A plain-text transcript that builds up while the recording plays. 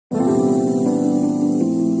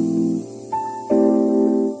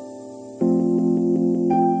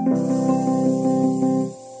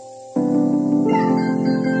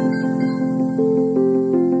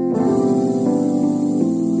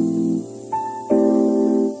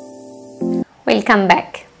welcome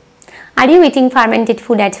back. Are you eating fermented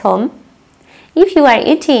food at home? If you are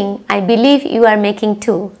eating, I believe you are making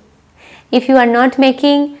too. If you are not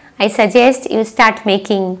making, I suggest you start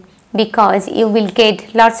making because you will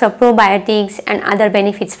get lots of probiotics and other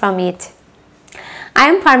benefits from it. I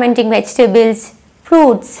am fermenting vegetables,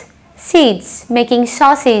 fruits, seeds, making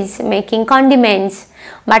sauces, making condiments,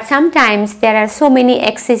 but sometimes there are so many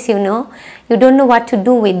excess, you don't know what to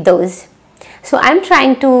do with those. So I am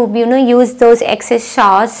trying to use those excess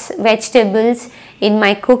sauce, vegetables in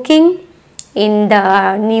my cooking, in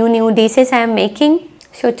the new dishes I am making.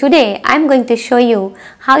 So today I am going to show you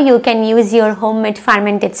how you can use your homemade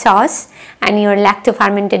fermented sauce and your lacto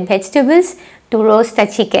fermented vegetables to roast a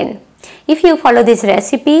chicken. If you follow this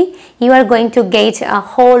recipe, you are going to get a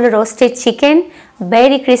whole roasted chicken,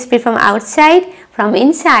 very crispy from outside, from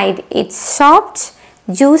inside it's soft,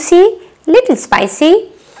 juicy, little spicy,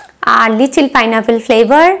 a little pineapple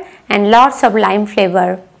flavor and lots of lime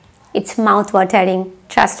flavor. It's mouth-watering,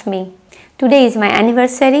 trust me. Today is my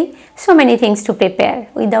anniversary, so many things to prepare.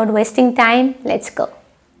 Without wasting time, let's go.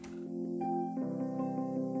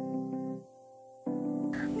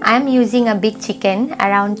 I am using a big chicken,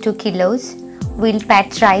 around 2 kilos. We'll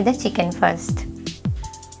pat dry the chicken first.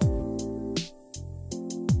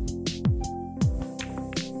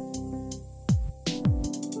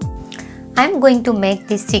 I am going to make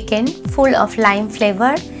this chicken full of lime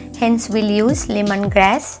flavor, hence we'll use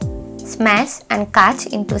lemongrass, smash and cut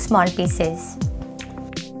into small pieces.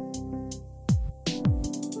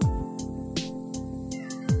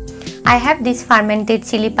 I have this fermented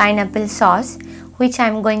chili pineapple sauce which I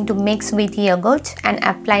am going to mix with yogurt and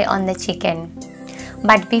apply on the chicken.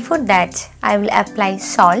 But before that, I will apply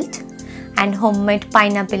salt and homemade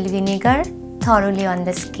pineapple vinegar thoroughly on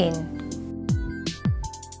the skin.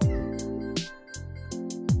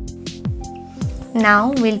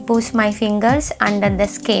 Now we'll push my fingers under the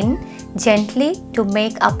skin gently to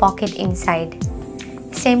make a pocket inside.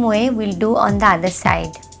 Same way we'll do on the other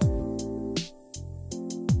side.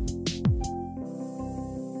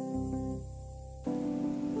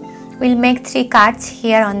 We'll make 3 cuts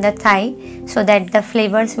here on the thigh so that the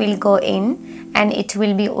flavors will go in and it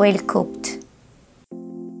will be well cooked.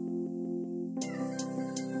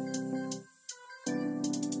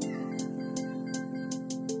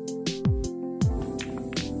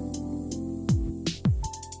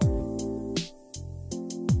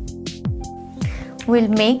 We'll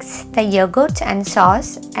mix the yogurt and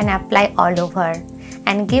sauce and apply all over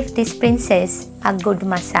and give this princess a good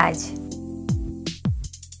massage.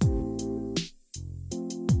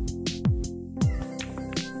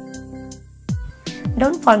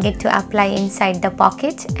 Don't forget to apply inside the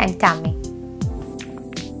pocket and tummy.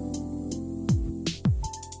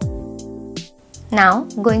 Now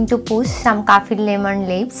going to push some kaffir lemon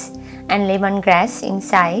leaves and lemongrass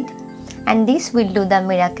inside, and this will do the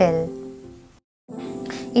miracle.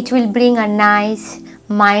 It will bring a nice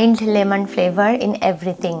mild lemon flavor in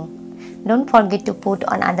everything. Don't forget to put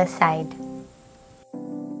on other side.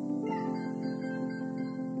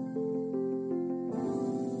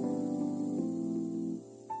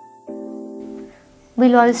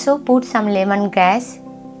 We'll also put some lemongrass,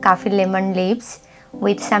 kaffir lemon leaves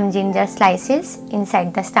with some ginger slices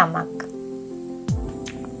inside the stomach.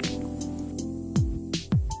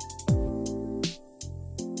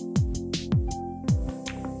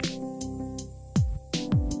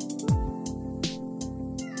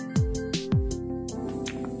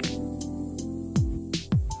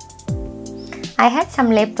 I had some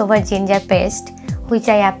leftover ginger paste which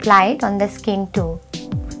I applied on the skin too.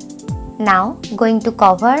 Now going to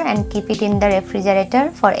cover and keep it in the refrigerator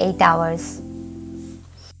for 8 hours.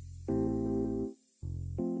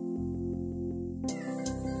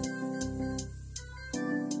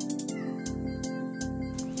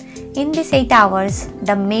 In these 8 hours,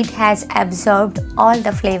 the meat has absorbed all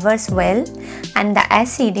the flavors well and the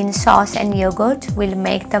acid in sauce and yogurt will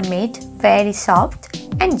make the meat very soft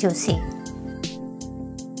and juicy.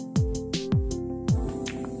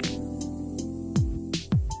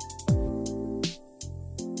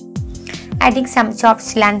 Adding some chopped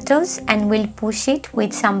cilantros and we'll push it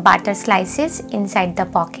with some butter slices inside the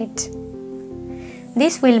pocket.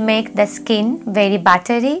 This will make the skin very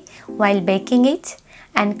buttery while baking it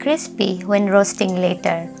and crispy when roasting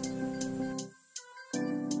later.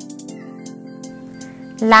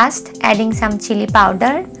 Last, adding some chili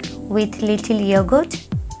powder with little yogurt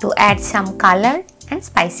to add some color and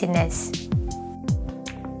spiciness.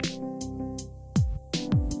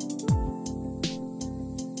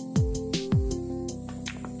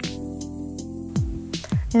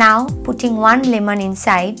 Now putting 1 lemon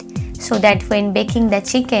inside so that when baking the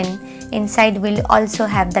chicken, Inside will also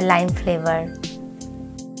have the lime flavor.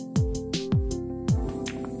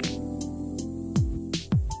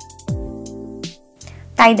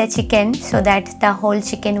 Tie the chicken so that the whole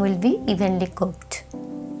chicken will be evenly cooked.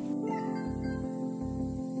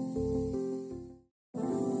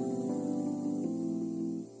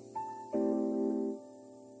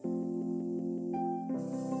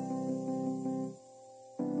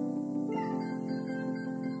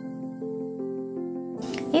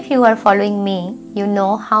 If you are following me, you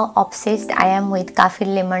know how obsessed I am with kaffir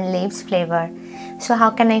lemon leaves flavor. So how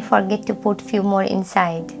can I forget to put few more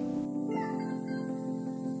inside?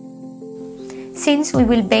 Since we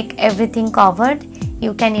will bake everything covered,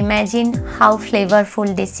 you can imagine how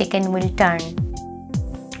flavorful this chicken will turn.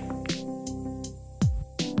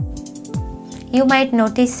 You might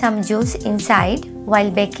notice some juice inside while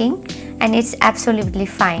baking, and it's absolutely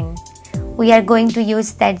fine. We are going to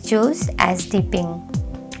use that juice as dipping.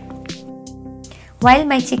 While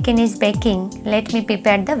my chicken is baking, let me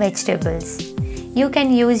prepare the vegetables. You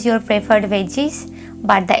can use your preferred veggies,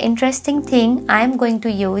 but the interesting thing I am going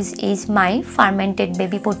to use is my fermented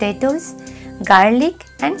baby potatoes, garlic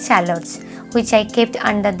and shallots, which I kept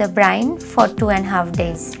under the brine for 2.5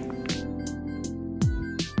 days.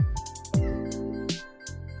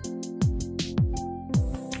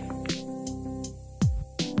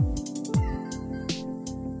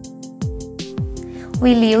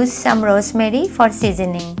 We'll use some rosemary for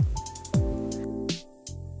seasoning.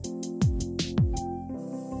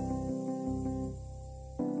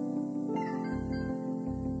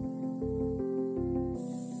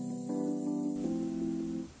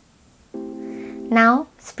 Now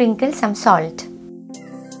sprinkle some salt.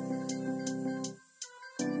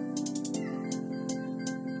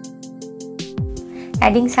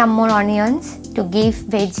 Adding some more onions to give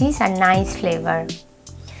veggies a nice flavor.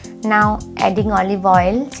 Now adding olive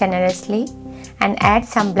oil generously and add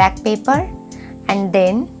some black pepper and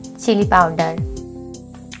then chili powder.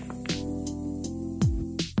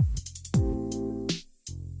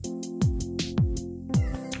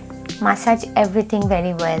 Massage everything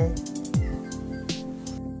very well.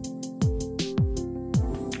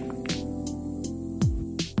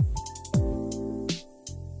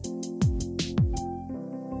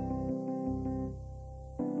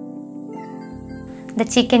 The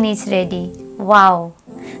chicken is ready. Wow!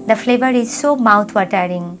 The flavor is so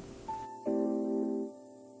mouth-watering.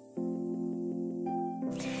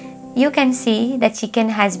 You can see the chicken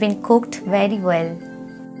has been cooked very well.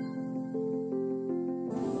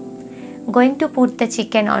 Going to put the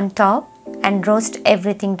chicken on top and roast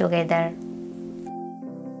everything together.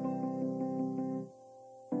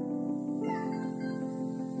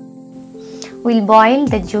 We'll boil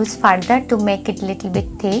the juice further to make it little bit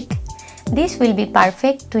thick. This will be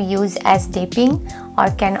perfect to use as dipping or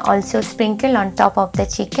can also sprinkle on top of the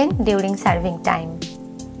chicken during serving time.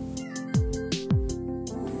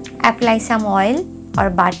 Apply some oil or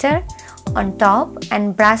butter on top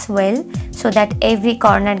and brush well so that every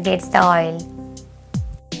corner gets the oil.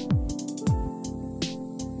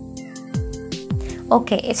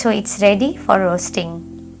 Okay, so it's ready for roasting.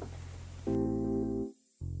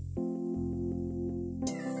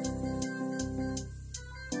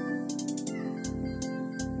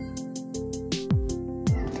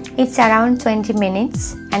 It's around 20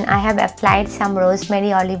 minutes and I have applied some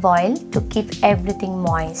rosemary olive oil to keep everything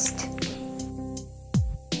moist.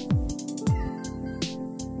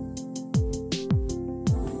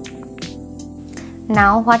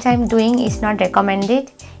 Now what I'm doing is not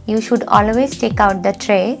recommended. You should always take out the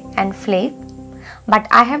tray and flip, but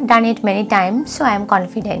I have done it many times so I am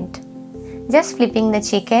confident. Just flipping the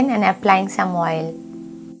chicken and applying some oil.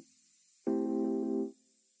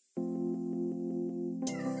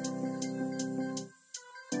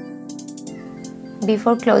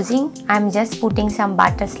 Before closing, I am just putting some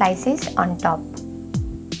butter slices on top.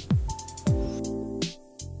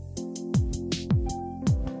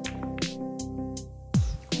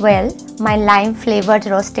 Well, my lime flavored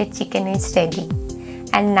roasted chicken is ready,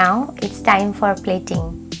 and now it's time for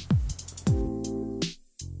plating.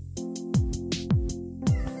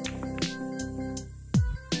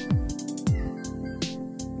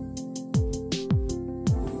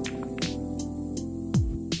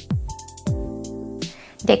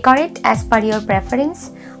 Decorate as per your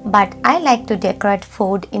preference, but I like to decorate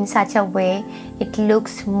food in such a way it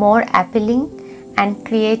looks more appealing and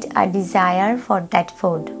create a desire for that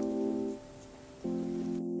food.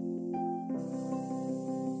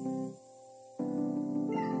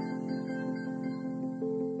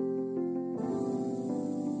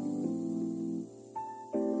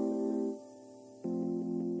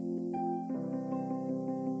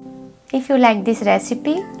 If you like this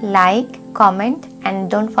recipe, like, comment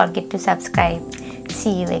and don't forget to subscribe.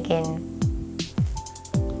 See you again.